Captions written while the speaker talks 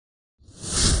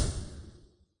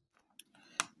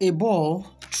A ball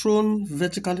thrown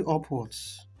vertically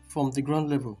upwards from the ground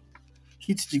level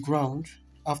hits the ground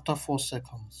after 4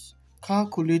 seconds.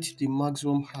 Calculate the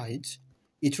maximum height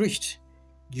it reached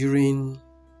during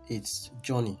its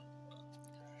journey.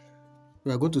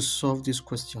 We are going to solve this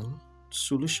question.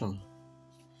 Solution.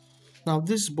 Now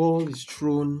this ball is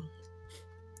thrown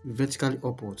vertically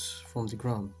upwards from the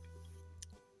ground,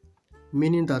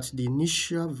 meaning that the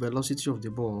initial velocity of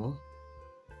the ball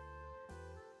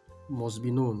must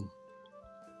be known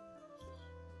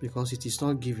because it is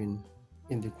not given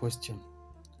in the question.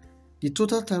 The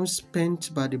total time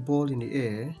spent by the ball in the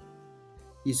air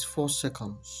is 4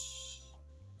 seconds.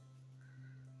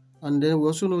 And then we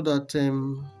also know that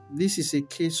this is a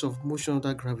case of motion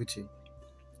under gravity.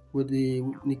 With the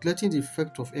neglecting the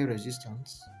effect of air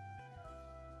resistance,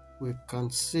 we can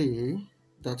say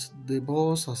that the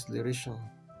ball's acceleration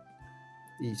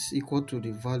is equal to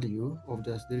the value of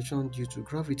the acceleration due to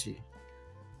gravity.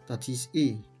 That is,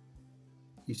 A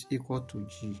is equal to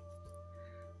G.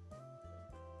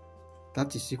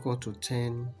 That is equal to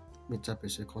 10 meters per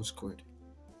second squared.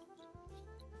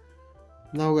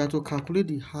 Now we are to calculate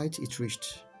the height it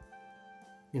reached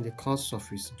in the course of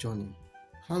its journey.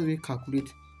 How do we calculate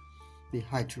the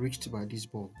height reached by this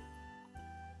ball?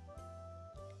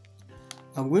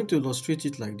 I'm going to illustrate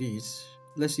it like this.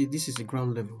 Let's see, this is the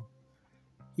ground level.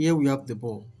 Here we have the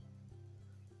ball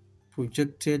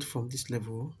projected from this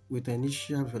level with the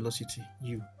initial velocity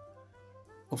u.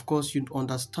 Of course, you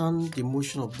understand the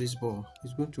motion of this ball.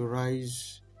 It's going to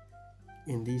rise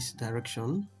in this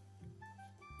direction.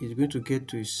 It's going to get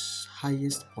to its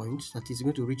highest point, that is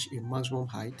going to reach a maximum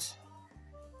height,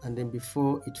 and then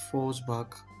before it falls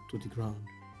back to the ground.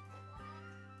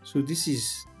 So this is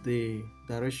the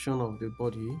direction of the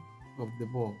body of the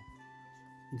ball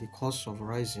in the course of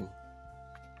rising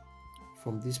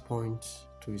from this point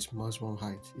to its maximum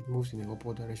height. It moves in the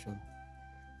upward direction,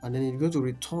 and then it's going to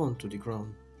return to the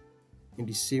ground in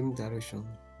the same direction.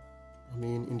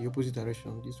 In the opposite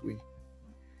direction, this way.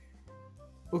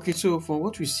 Okay, so from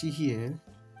what we see here,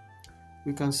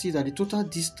 we can see that the total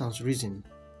distance risen,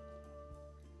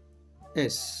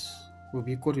 S, will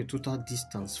be equal to the total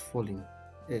distance falling,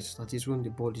 S, that is when the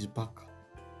ball is back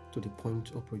to the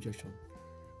point of projection.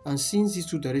 And since these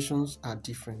two directions are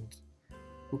different,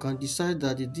 we can decide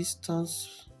that the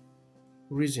distance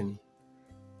risen,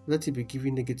 let it be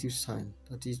given negative sign,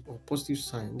 that is, or positive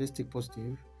sign. Let's take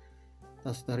positive.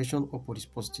 That's direction upward is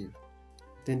positive.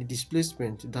 Then the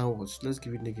displacement downwards, let's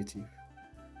give it negative.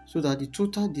 So that the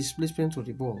total displacement of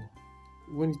the ball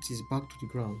when it is back to the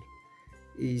ground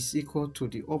is equal to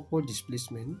the upward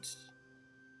displacement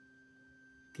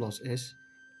plus S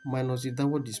minus the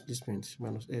downward displacement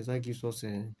minus S. That gives us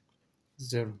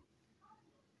 0.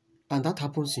 And that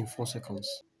happens in 4 seconds.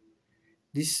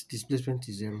 This displacement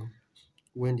is 0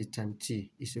 when the time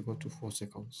t is equal to 4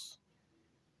 seconds.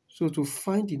 So to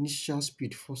find the initial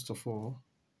speed, first of all,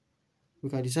 we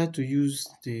can decide to use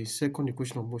the second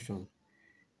equation of motion.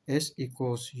 S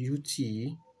equals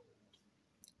ut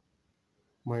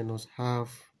minus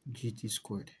half gt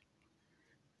squared.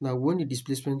 Now when the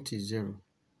displacement is 0,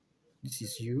 this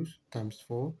is u times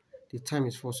 4, the time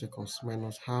is 4 seconds,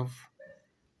 minus half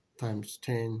times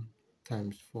 10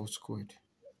 times 4 squared.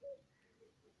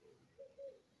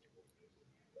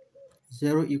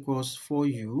 0 equals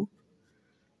 4u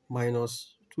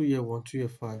minus 2 here 1, 2 here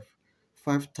 5.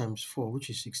 5 times 4,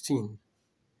 which is 16.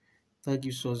 That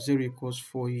gives us 0 equals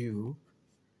 4u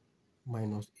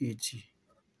minus 80.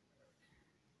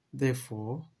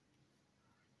 Therefore,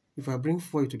 if I bring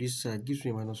 4 to this side, it gives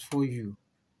me minus 4u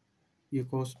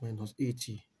equals minus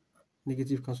 80.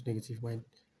 Negative cancel negative. My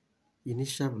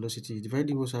initial velocity,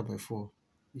 dividing both sides by 4,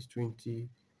 is 20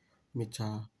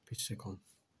 meters per second.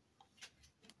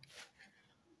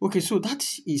 Okay, so that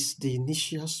is the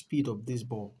initial speed of this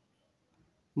ball.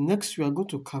 Next, we are going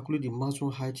to calculate the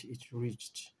maximum height it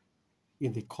reached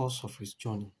in the course of its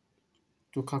journey.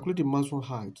 To calculate the maximum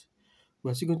height, we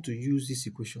are still going to use this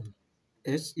equation.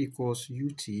 S equals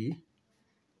ut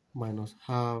minus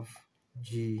half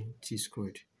gt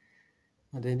squared.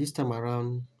 And then this time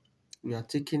around, we are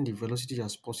taking the velocity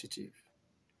as positive.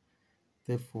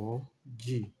 Therefore,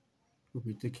 g will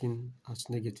be taken as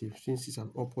negative since it's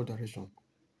an upward direction.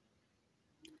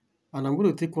 And I'm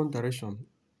going to take one direction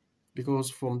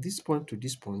because from this point to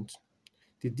this point,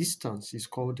 the distance is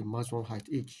called the maximum height,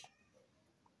 h.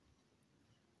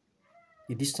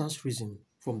 The distance risen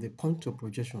from the point of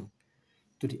projection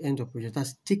to the end of projection,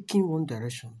 that's taking one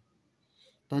direction.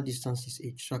 That distance is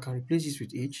h. So I can replace this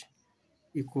with h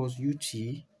equals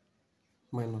ut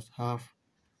minus half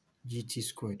gt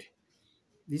squared.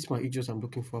 This is my h I'm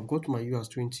looking for. I've got my u as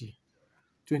 20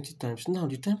 20 times. Now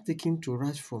the time taken to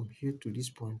rise from here to this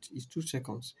point is 2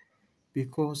 seconds,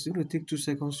 because it's going to take 2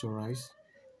 seconds to rise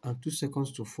and 2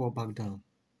 seconds to fall back down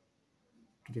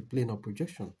to the plane of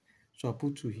projection. So I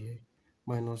put 2 here,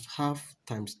 minus half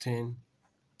times 10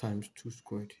 times 2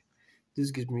 squared.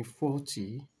 This gives me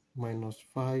 40 minus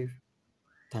 5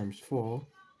 times 4.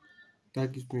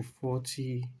 That gives me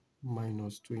 40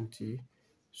 minus 20.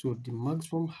 So the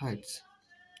maximum height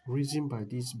risen by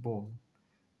this ball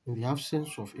in the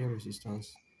absence of air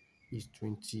resistance is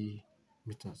 20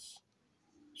 meters.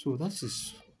 So that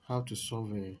is how to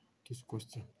solve this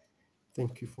question.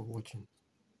 Thank you for watching.